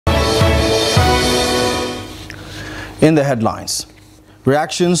In the headlines,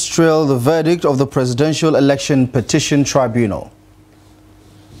 reactions trail the verdict of the Presidential Election Petition Tribunal.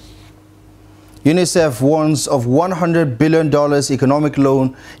 UNICEF warns of $100 billion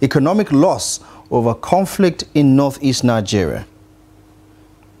economic loss over conflict in northeast Nigeria.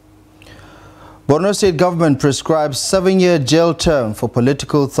 Borno State government prescribes 7-year jail term for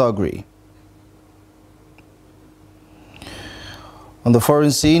political thuggery. On the foreign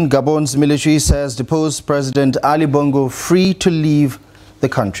scene, Gabon's military says deposed President Ali Bongo free to leave the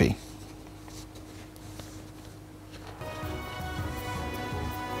country.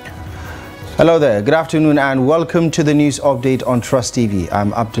 Hello there, good afternoon and welcome to the news update on Trust TV.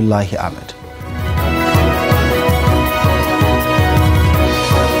 I'm Abdullahi Ahmed.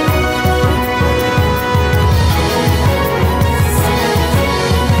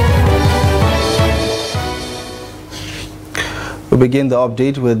 We begin the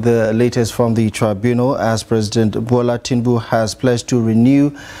update with the latest from the tribunal as President Bola Tinubu has pledged to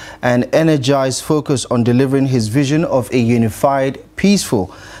renew and energize focus on delivering his vision of a unified,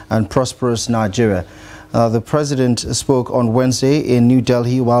 peaceful and prosperous Nigeria. The president spoke on Wednesday in New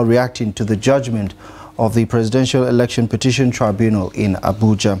Delhi while reacting to the judgment of the Presidential Election Petition Tribunal in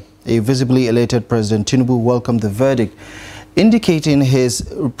Abuja. A visibly elated President Tinubu welcomed the verdict, indicating his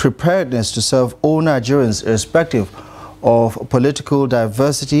preparedness to serve all Nigerians irrespective of political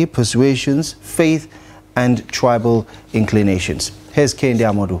diversity, persuasions, faith and tribal inclinations. Here's Kende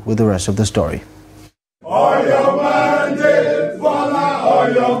Amodu with the rest of the story. All your mandate, Bola,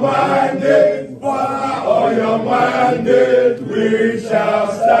 all your mandate, Bola, all your mandate, we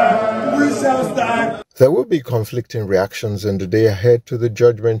shall stand, we shall stand. There will be conflicting reactions in the day ahead to the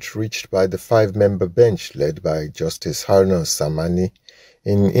judgment reached by the 5-member bench led by Justice Haruna Samani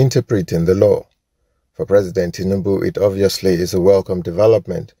in interpreting the law. For President Tinubu, it obviously is a welcome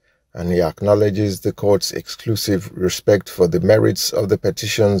development, and he acknowledges the court's exclusive respect for the merits of the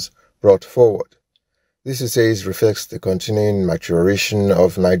petitions brought forward. This, he says, reflects the continuing maturation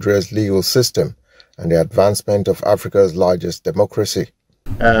of Nigeria's legal system and the advancement of Africa's largest democracy.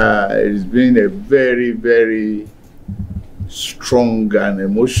 It's been a very, very strong and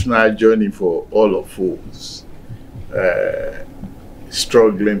emotional journey for all of us,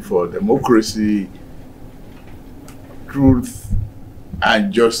 struggling for democracy, truth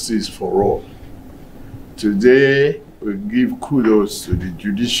and justice for all. Today, we give kudos to the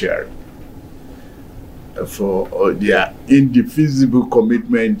judiciary for their indefeasible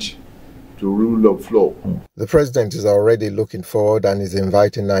commitment to rule of law. The president is already looking forward and is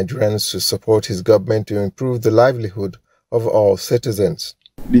inviting Nigerians to support his government to improve the livelihood of all citizens.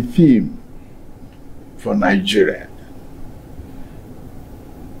 The theme for Nigeria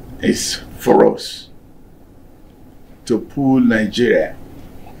is for us to pull Nigeria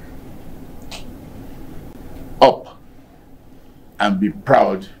up and be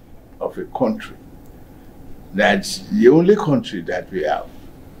proud of a country that's the only country that we have.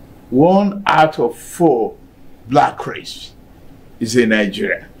 1 out of 4 black race is in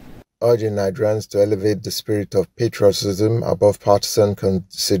Nigeria. Urging Nigerians to elevate the spirit of patriotism above partisan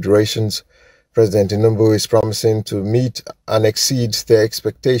considerations, President Tinubu is promising to meet and exceed their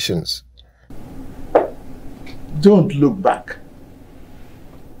expectations. Don't look back.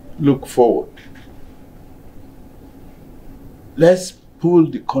 Look forward. Let's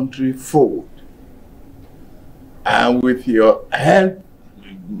pull the country forward. And with your help,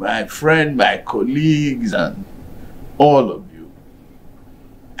 my friend, my colleagues, and all of you,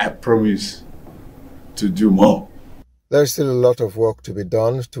 I promise to do more. There is still a lot of work to be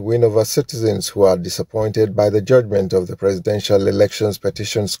done to win over citizens who are disappointed by the judgment of the Presidential Elections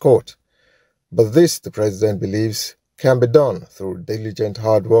Petitions Court. But this, the president believes, can be done through diligent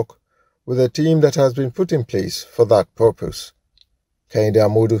hard work with a team that has been put in place for that purpose. Kende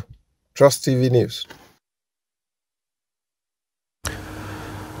Amodu, Trust TV News.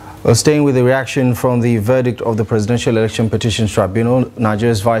 Well, staying with the reaction from the verdict of the Presidential Election Petitions Tribunal,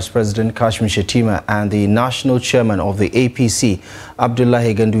 Nigeria's Vice President Kashim Shettima and the National Chairman of the APC,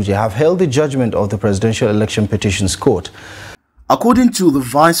 Abdullahi Ganduje, have hailed the judgment of the Presidential Election Petitions Court. According to the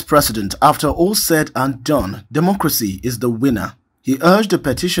Vice President, after all said and done, democracy is the winner. He urged the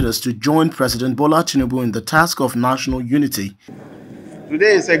petitioners to join President Bola Tinubu in the task of national unity.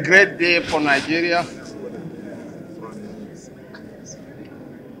 Today is a great day for Nigeria.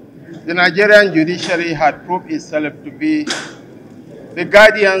 The Nigerian judiciary had proved itself to be the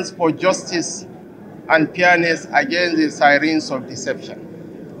guardians for justice and fairness against the sirens of deception.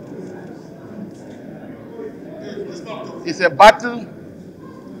 It's a battle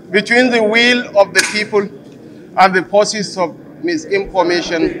between the will of the people and the forces of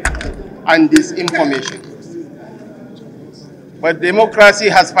misinformation and disinformation. but democracy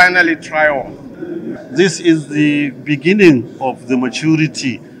has finally triumphed. This is the beginning of the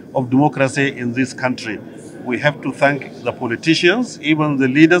maturity of democracy in this country. We have to thank the politicians, even the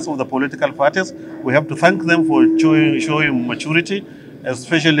leaders of the political parties. We have to thank them for showing maturity,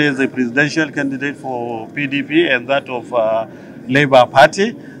 especially the presidential candidate for PDP and that of Labour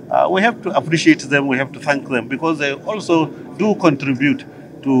Party. We have to appreciate them, we have to thank them, because they also do contribute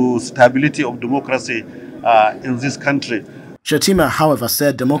to stability of democracy in this country. Shettima, however,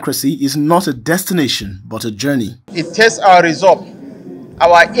 said democracy is not a destination, but a journey. It takes our resolve,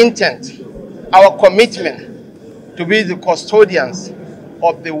 our intent, our commitment to be the custodians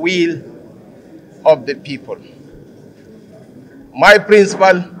of the will of the people. My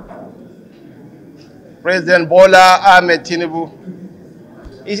principal, President Bola Ahmed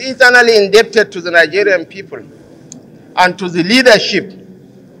Tinubu, is eternally indebted to the Nigerian people and to the leadership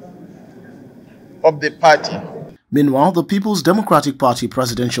of the party. Meanwhile, the People's Democratic Party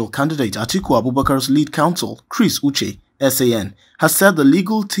presidential candidate Atiku Abubakar's lead counsel, Chris Uche, SAN, has said the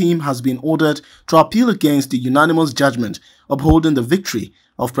legal team has been ordered to appeal against the unanimous judgment upholding the victory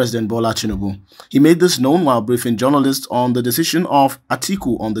of President Bola Tinubu. He made this known while briefing journalists on the decision of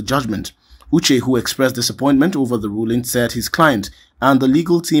Atiku on the judgment. Uche, who expressed disappointment over the ruling, said his client and the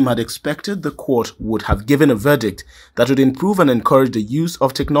legal team had expected the court would have given a verdict that would improve and encourage the use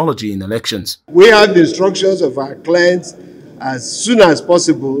of technology in elections. We have the instructions of our clients as soon as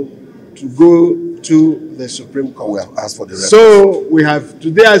possible to go to the Supreme Court. We have asked for the records. So we have,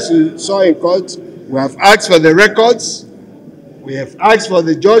 today as you saw in court, we have asked for the records, we have asked for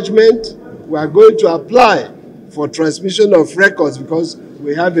the judgment, we are going to apply for transmission of records because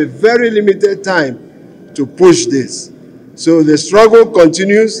we have a very limited time to push this. So the struggle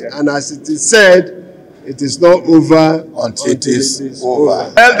continues, and as it is said, it is not over until it is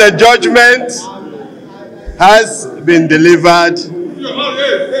over. Well, the judgment has been delivered,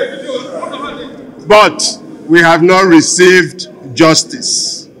 but we have not received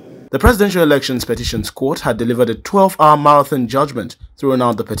justice. The Presidential Elections Petitions Court had delivered a 12-hour marathon judgment throwing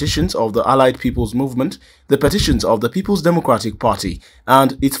out the petitions of the Allied People's Movement, the petitions of the People's Democratic Party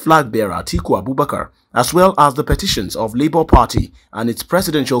and its flag bearer Atiku Abubakar, as well as the petitions of Labour Party and its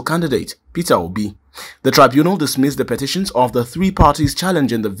presidential candidate Peter Obi. The tribunal dismissed the petitions of the three parties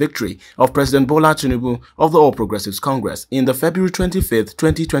challenging the victory of President Bola Tinubu of the All Progressives Congress in the February 25,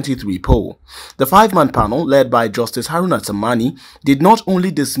 2023 poll. The five-man panel, led by Justice Haruna Tsammani, did not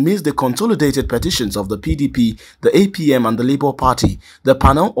only dismiss the consolidated petitions of the PDP, the APM and the Labour Party, the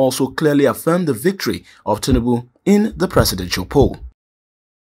panel also clearly affirmed the victory of Tinubu in the presidential poll.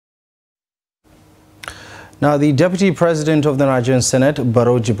 Now, the Deputy President of the Nigerian Senate,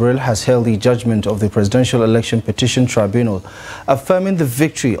 Barrow Jibril, has hailed the judgment of the Presidential Election Petition Tribunal, affirming the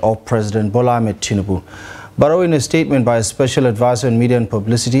victory of President Bola Ahmed Tinubu. Barrow, in a statement by a Special Advisor on Media and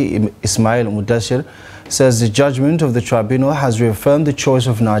Publicity, Ismail Mudassir, says the judgment of the tribunal has reaffirmed the choice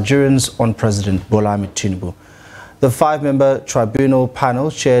of Nigerians on President Bola Ahmed Tinubu. The five-member tribunal panel,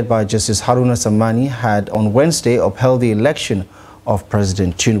 chaired by Justice Haruna Tsammani, had on Wednesday upheld the election of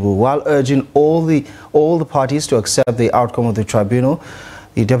President Tinubu. While urging all the parties to accept the outcome of the tribunal,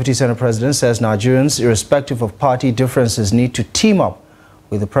 the Deputy Senate President says Nigerians, irrespective of party differences, need to team up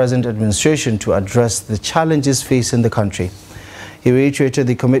with the present administration to address the challenges facing the country. He reiterated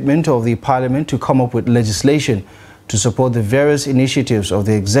the commitment of the Parliament to come up with legislation to support the various initiatives of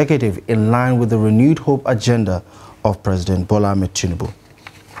the executive in line with the renewed hope agenda of President Bola Ahmed Tinubu.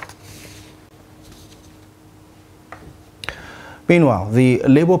 Meanwhile, the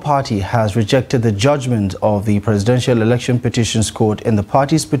Labour Party has rejected the judgment of the Presidential Election Petitions Court in the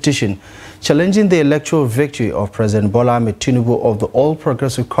party's petition challenging the electoral victory of President Bola Ahmed Tinubu of the All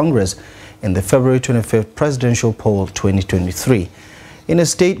Progressive Congress in the February 25th presidential poll 2023. In a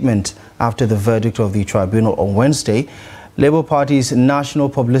statement after the verdict of the tribunal on Wednesday, Labour Party's National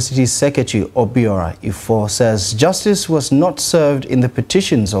Publicity Secretary Obiora Ifor says justice was not served in the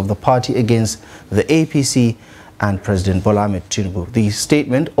petitions of the party against the APC and President Bola Ahmed Tinubu. The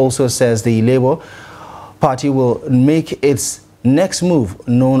statement also says the Labour Party will make its next move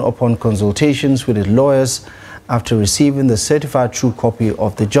known upon consultations with its lawyers after receiving the certified true copy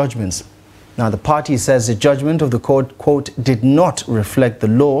of the judgments. Now, the party says the judgment of the court, quote, did not reflect the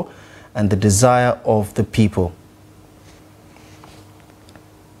law and the desire of the people.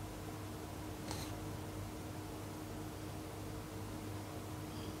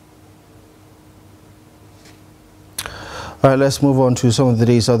 All right, let's move on to some of the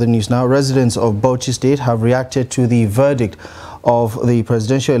day's other news now. Residents of Bauchi State have reacted to the verdict of the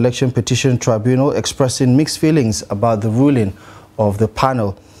Presidential Election Petition Tribunal, expressing mixed feelings about the ruling of the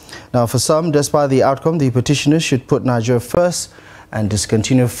panel. Now, for some, despite the outcome, the petitioners should put Nigeria first and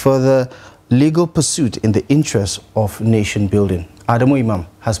discontinue further legal pursuit in the interest of nation building. Adamu Imam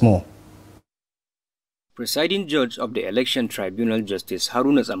has more. Presiding judge of the Election Tribunal, Justice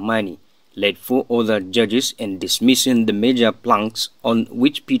Haruna Samani, led 4 other judges in dismissing the major planks on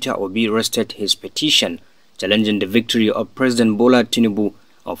which Peter Obi rested his petition, challenging the victory of President Bola Tinubu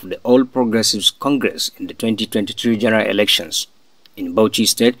of the All Progressives Congress in the 2023 general elections. In Bauchi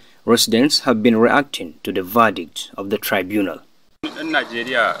State, residents have been reacting to the verdict of the tribunal.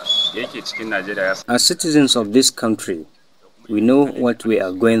 As citizens of this country, we know what we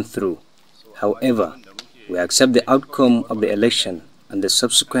are going through. However, we accept the outcome of the election and the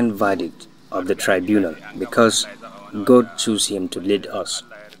subsequent verdict of the tribunal because God chose him to lead us.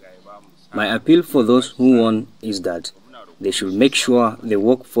 My appeal for those who won is that they should make sure they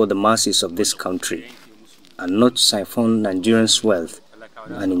work for the masses of this country and not siphon Nigerians' wealth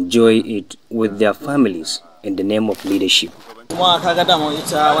and enjoy it with their families in the name of leadership.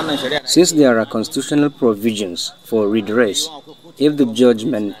 Since there are constitutional provisions for redress, if the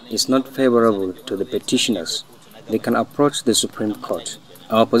judgment is not favorable to the petitioners, they can approach the Supreme Court.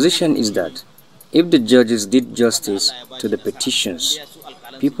 Our position is that if the judges did justice to the petitions,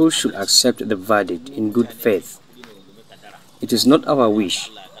 people should accept the verdict in good faith. It is not our wish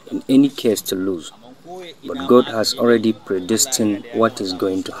in any case to lose, but God has already predestined what is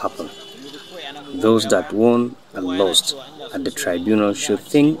going to happen. Those that won and lost at the tribunal should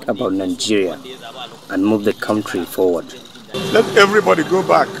think about Nigeria and move the country forward. Let everybody go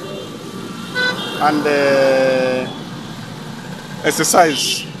back and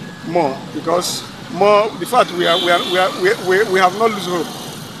exercise more, because the fact we have not lost hope.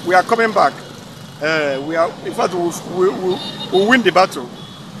 We are coming back. In fact, we'll win the battle.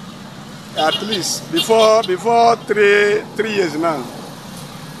 At least before 3 years now,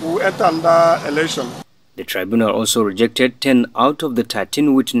 we'll enter under election. The tribunal also rejected 10 out of the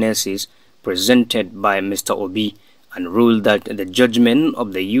 13 witnesses presented by Mr. Obi and ruled that the judgment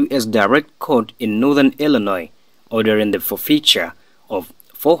of the U.S. Direct Court in Northern Illinois ordering the forfeiture of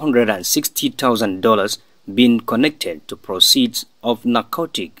 $460,000 being connected to proceeds of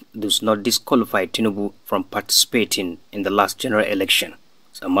narcotic does not disqualify Tinubu from participating in the last general election.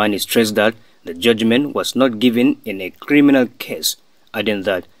 Samani stressed that the judgment was not given in a criminal case, adding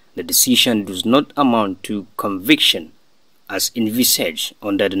that the decision does not amount to conviction as envisaged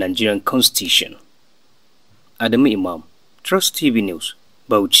under the Nigerian Constitution. Adamu Imam, Trust TV News,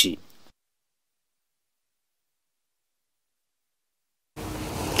 Bauchi.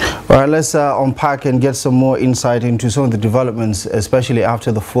 All right, let's unpack and get some more insight into some of the developments, especially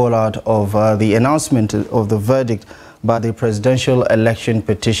after the fallout of the announcement of the verdict by the Presidential Election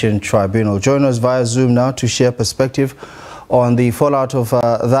Petition Tribunal. Join us via Zoom now to share perspective on the fallout of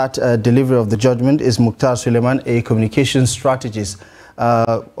that delivery of the judgment is Mukhtar Suleiman, a communications strategist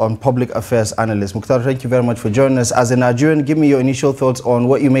on public affairs analyst. Mukhtar, thank you very much for joining us. As a Nigerian, give me your initial thoughts on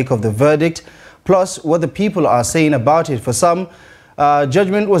what you make of the verdict, plus what the people are saying about it. For some,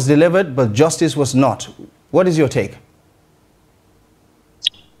 judgment was delivered, but justice was not. What is your take?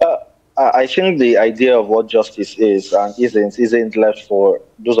 I think the idea of what justice is and isn't left for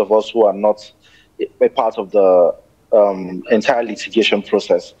those of us who are not a part of the entire litigation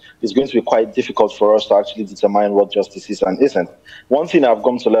process. It's going to be quite difficult for us to actually determine what justice is and isn't. One thing I've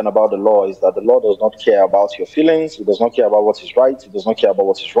come to learn about the law is that the law does not care about your feelings. It does not care about what is right. It does not care about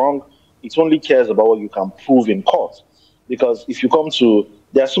what is wrong. It only cares about what you can prove in court. Because if you come to,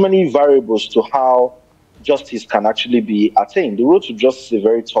 there are so many variables to how justice can actually be attained. The road to justice is a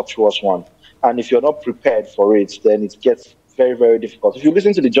very tortuous one. And if you're not prepared for it, then it gets very, very difficult. If you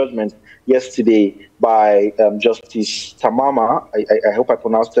listen to the judgment yesterday by Justice Tamama, I hope I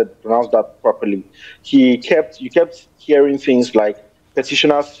pronounced that properly, you kept hearing things like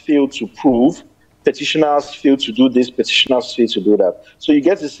petitioners fail to prove, petitioners fail to do this, petitioners fail to do that. So you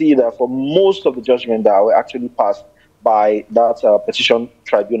get to see that for most of the judgment that were actually passed by that petition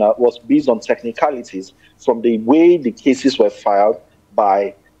tribunal was based on technicalities from the way the cases were filed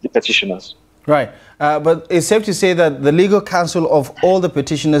by the petitioners. Right. But it's safe to say that the legal counsel of all the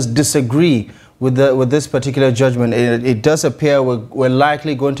petitioners disagree with this particular judgment. It does appear we're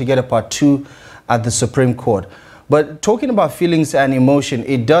likely going to get a part 2 at the Supreme Court. But talking about feelings and emotion,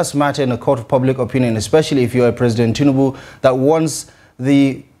 it does matter in a court of public opinion, especially if you're a President Tinubu that wants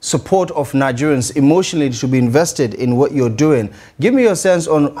the support of Nigerians emotionally to be invested in what you're doing. Give me your sense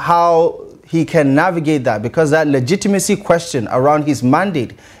on how he can navigate that, because that legitimacy question around his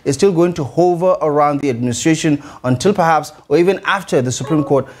mandate is still going to hover around the administration until perhaps, or even after the Supreme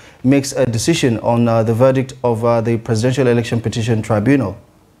Court makes a decision on the verdict of the Presidential Election Petition Tribunal.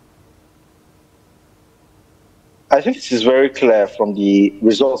 I think it is very clear from the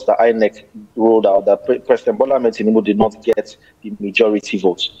results that INEC rolled out that President Bola Ahmed Tinubu did not get the majority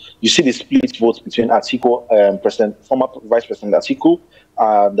votes. You see the split votes between Atiku, former Vice President Atiku,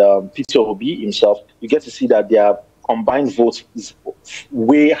 and Peter Obi himself. You get to see that their combined vote is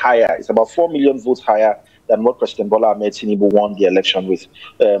way higher. It's about 4 million votes higher than what President Bola Ahmed Tinubu won the election with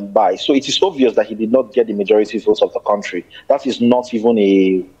by. So it is obvious that he did not get the majority votes of the country. That is not even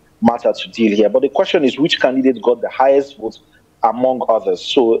a matter to deal here. But the question is which candidate got the highest votes among others.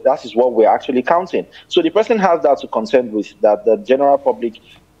 So that is what we're actually counting. So the president has that to contend with, that the general public,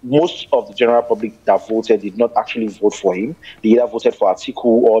 most of the general public that voted did not actually vote for him. They either voted for Atiku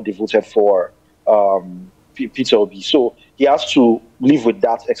or they voted for Peter Obi. So he has to live with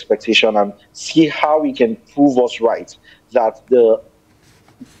that expectation and see how he can prove us right that the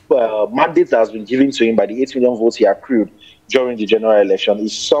mandate that has been given to him by the 8 million votes he accrued during the general election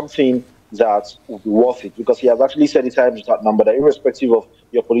is something that will be worth it, because he has actually said it times that number that irrespective of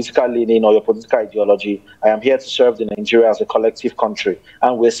your political leaning or your political ideology, I am here to serve the Nigeria as a collective country.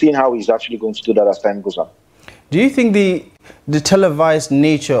 And we're seeing how he's actually going to do that as time goes on. Do you think the televised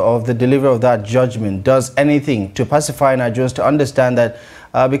nature of the delivery of that judgment does anything to pacify Nigerians to understand that,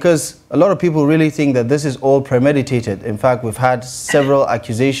 because a lot of people really think that this is all premeditated. In fact, we've had several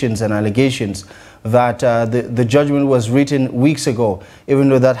accusations and allegations that the judgment was written weeks ago, even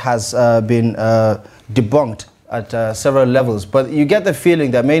though that has been debunked at several levels. But you get the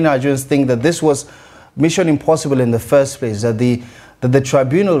feeling that many Nigerians think that this was mission impossible in the first place, that the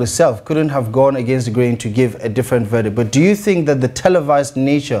tribunal itself couldn't have gone against the grain to give a different verdict. But do you think that the televised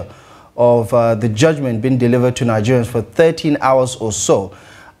nature of the judgment being delivered to Nigerians for 13 hours or so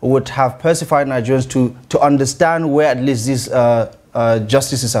would have pacified Nigerians to understand where at least these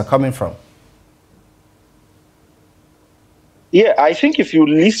justices are coming from? Yeah, I think if you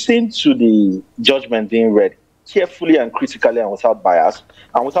listen to the judgment being read carefully and critically and without bias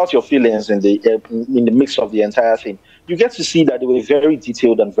and without your feelings in the mix of the entire thing, you get to see that they were very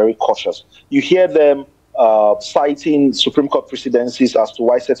detailed and very cautious. You hear them citing Supreme Court precedences as to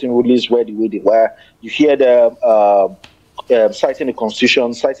why certain rulings were the way they were. You hear them citing the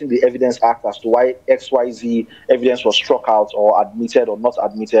Constitution, citing the Evidence Act as to why XYZ evidence was struck out or admitted or not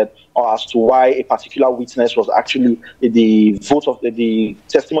admitted, or as to why a particular witness was actually the vote of the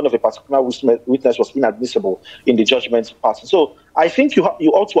testimony of a particular witness was inadmissible in the judgment part. So I think you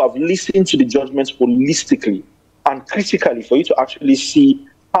ought to have listened to the judgments holistically and critically for you to actually see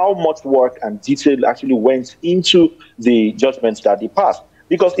how much work and detail actually went into the judgments that they passed.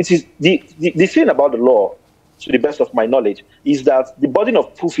 Because it is the thing about the law, to the best of my knowledge, is that the burden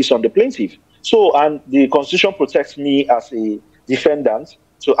of proof is on the plaintiff. So, and the Constitution protects me as a defendant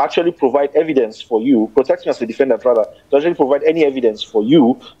to actually provide evidence for you, protects me as a defendant rather, to actually provide any evidence for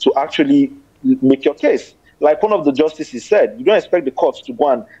you to actually make your case. Like one of the justices said, you don't expect the courts to go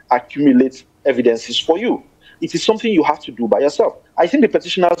and accumulate evidences for you. It is something you have to do by yourself. I think the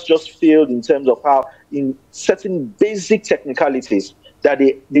petitioners just failed in terms of how, in certain basic technicalities, that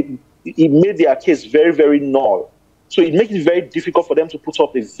it made their case very, very null. So it makes it very difficult for them to put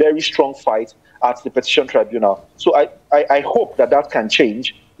up a very strong fight at the petition tribunal. So I hope that that can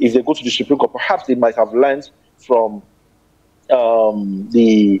change if they go to the Supreme Court. Perhaps they might have learned from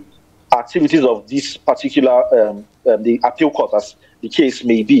the activities of this particular, the appeal court, as the case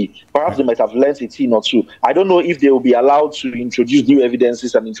may be. Perhaps they might have learned a thing or two. I don't know if they will be allowed to introduce new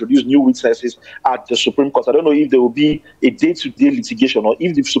evidences and introduce new witnesses at the Supreme Court. I don't know if there will be a day-to-day litigation, or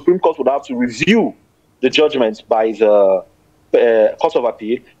if the Supreme Court would have to review the judgment by the Court of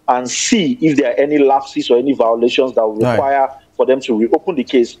Appeal and see if there are any lapses or any violations that will require for them to reopen the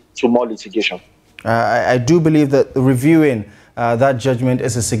case to more litigation. I do believe that reviewing that judgment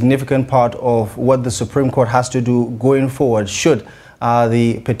is a significant part of what the Supreme Court has to do going forward, should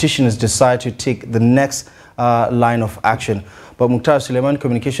the petitioners decide to take the next line of action. But Mukhtar Suleiman,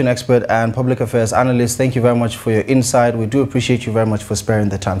 communication expert and public affairs analyst, thank you very much for your insight. We do appreciate you very much for sparing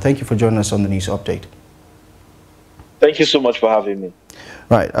the time. Thank you for joining us on the News Update. Thank you so much for having me.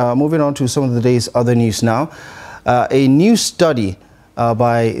 Right, moving on to some of the day's other news now. A new study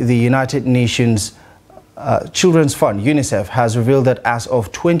by the United Nations Children's Fund, UNICEF, has revealed that as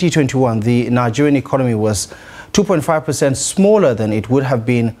of 2021, the Nigerian economy was 2.5% smaller than it would have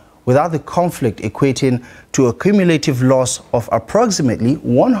been without the conflict, equating to a cumulative loss of approximately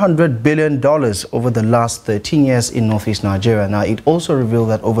 $100 billion over the last 13 years in northeast Nigeria. Now, it also revealed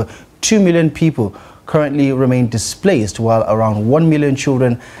that over 2 million people currently remain displaced, while around 1 million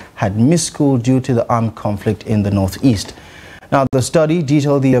children had missed school due to the armed conflict in the northeast. Now, the study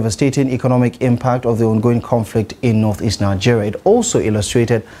detailed the devastating economic impact of the ongoing conflict in northeast Nigeria. It also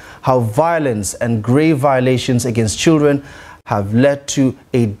illustrated how violence and grave violations against children have led to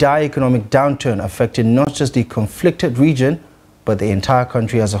a dire economic downturn affecting not just the conflicted region, but the entire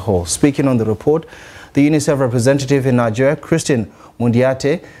country as a whole. Speaking on the report, the UNICEF representative in Nigeria, Christine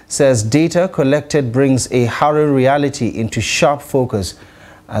Mundiate, says data collected brings a harrowing reality into sharp focus,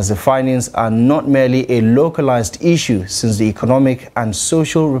 as the findings are not merely a localized issue, since the economic and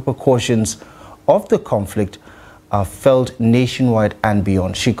social repercussions of the conflict are felt nationwide and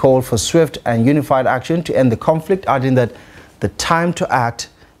beyond. She called for swift and unified action to end the conflict, adding that the time to act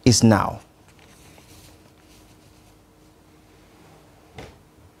is now.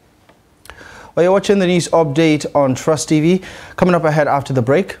 Well, you're watching the news update on Trust TV. Coming up ahead after the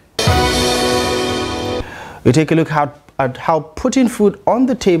break, we take a look at how putting food on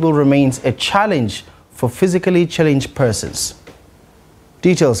the table remains a challenge for physically challenged persons.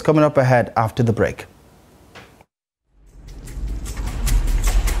 Details coming up ahead after the break.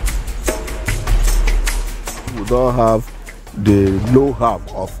 We don't have the know-how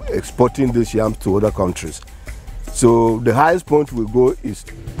of exporting these yams to other countries. So the highest point we go is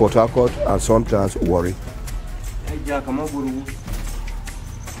Port Harcourt and sometimes Warri.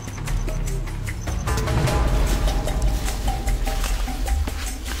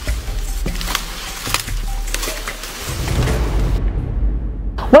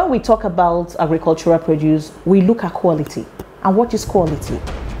 When we talk about agricultural produce, we look at quality. And what is quality?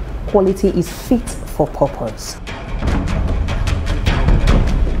 Quality is fit for purpose.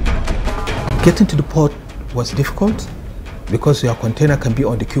 Getting to the port was difficult because your container can be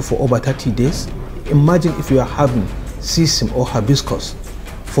on the queue for over 30 days. Imagine if you are having sesame or hibiscus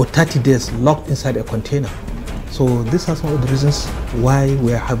for 30 days locked inside a container. So these are some of the reasons why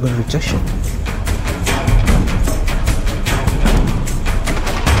we are having rejection.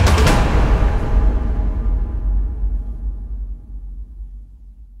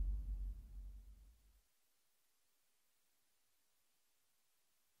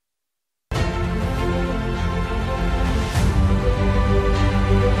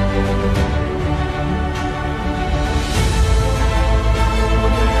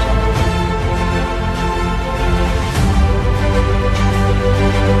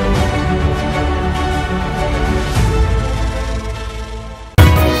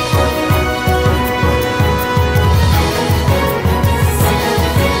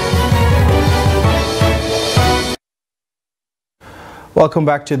 Welcome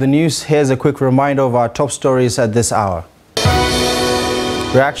back to the news. Here's a quick reminder of our top stories at this hour.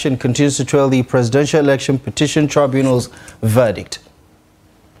 Reaction continues to trail the Presidential Election Petition Tribunal's verdict.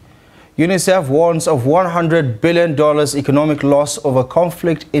 UNICEF warns of $100 billion economic loss over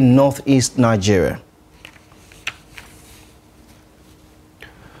conflict in northeast Nigeria.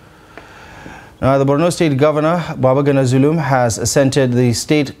 Now, the Borno State Governor, Babagana Zulum, has assented the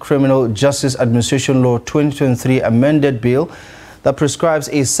State Criminal Justice Administration Law 2023 amended bill that prescribes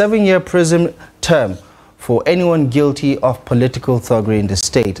a 7-year prison term for anyone guilty of political thuggery in the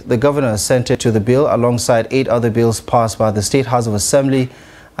state. The governor assented to the bill alongside 8 other bills passed by the State House of Assembly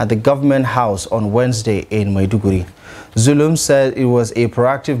at the Government House on Wednesday in Maiduguri. Zulum said it was a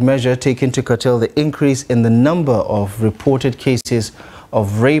proactive measure taken to curtail the increase in the number of reported cases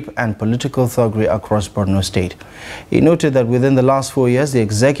of rape and political thuggery across Borno State. He noted that within the last 4 years, the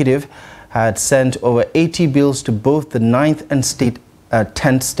executive had sent over 80 bills to both the 9th and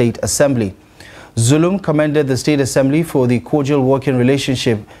 10th State Assembly. Zulum commended the State Assembly for the cordial working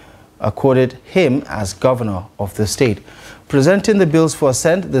relationship accorded him as governor of the state. Presenting the bills for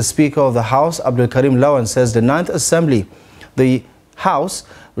assent, the Speaker of the House, Abdul Karim Lawan, says the 9th Assembly, the House,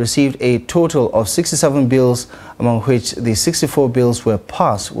 received a total of 67 bills, among which the 64 bills were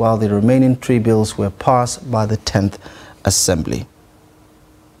passed, while the remaining 3 bills were passed by the 10th Assembly.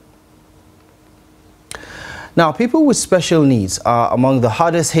 Now, people with special needs are among the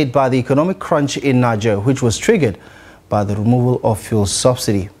hardest hit by the economic crunch in Nigeria, which was triggered by the removal of fuel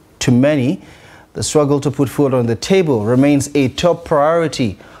subsidy. To many, the struggle to put food on the table remains a top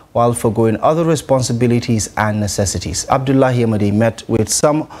priority while forgoing other responsibilities and necessities. Abdullahi Ahmadi met with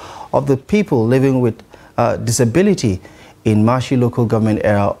some of the people living with disability in Mashi local government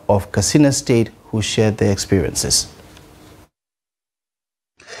area of Katsina State who shared their experiences.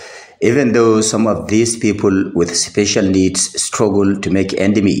 Even though some of these people with special needs struggle to make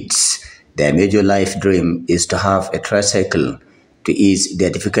ends meet, their major life dream is to have a tricycle to ease their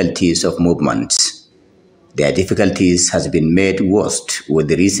difficulties of movement. Their difficulties has been made worse with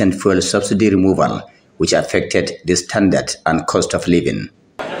the recent fuel subsidy removal, which affected the standard and cost of living.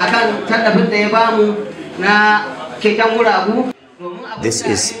 Akan tallafin da ya bamu na This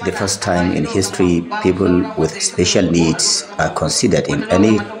is the first time in history people with special needs are considered in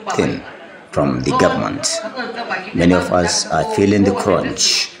anything from the government. Many of us are feeling the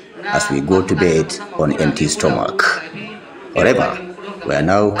crunch as we go to bed on empty stomach. However, we are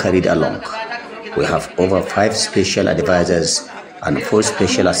now carried along. We have over 5 special advisors and 4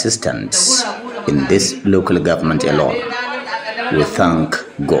 special assistants in this local government alone. We thank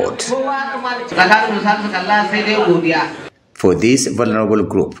God. For this vulnerable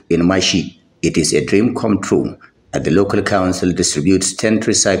group in Mashi, it is a dream come true that the local council distributes 10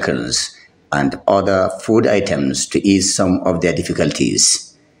 tricycles and other food items to ease some of their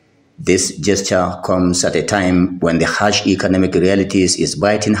difficulties. This gesture comes at a time when the harsh economic realities is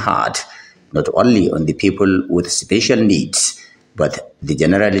biting hard, not only on the people with special needs, but the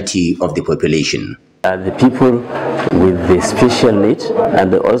generality of the population. The people with the special needs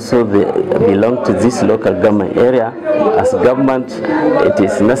and also they belong to this local government area. As government, it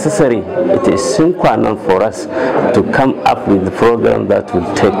is necessary, it is sine qua non for us to come up with the program that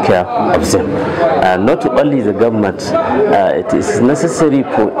will take care of them. Not only the government, it is necessary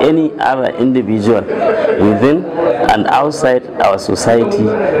for any other individual within and outside our society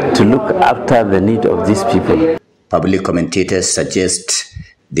to look after the need of these people. Public commentators suggest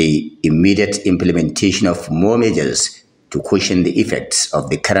the immediate implementation of more measures to cushion the effects of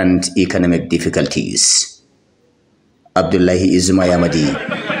the current economic difficulties. Abdullahi Ismayamadi,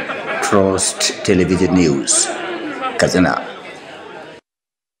 Trust Television News, Katsina.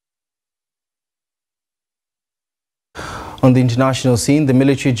 On the international scene, the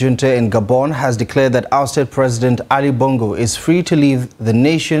military junta in Gabon has declared that ousted President Ali Bongo is free to leave the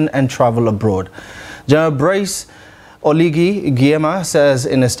nation and travel abroad. General Brice Oligui Nguema says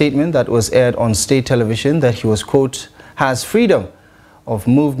in a statement that was aired on state television that he was, quote, has freedom of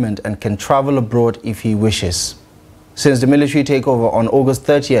movement and can travel abroad if he wishes. Since the military takeover on August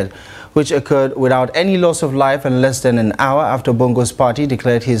 30th, which occurred without any loss of life and less than an hour after Bongo's party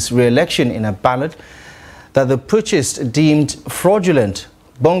declared his re-election in a ballot that the putschist deemed fraudulent,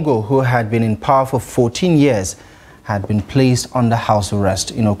 Bongo, who had been in power for 14 years, had been placed under house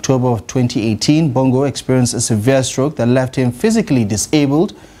arrest. In October of 2018, Bongo experienced a severe stroke that left him physically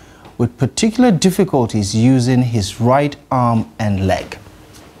disabled with particular difficulties using his right arm and leg.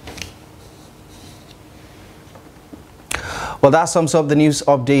 Well, that sums up the news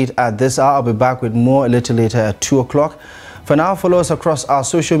update at this hour. I'll be back with more a little later at 2 o'clock. For now, follow us across our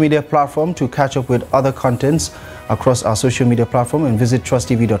social media platform to catch up with other contents across our social media platform and visit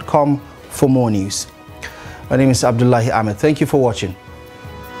trusttv.com for more news. My name is Abdullahi Ahmed. Thank you for watching.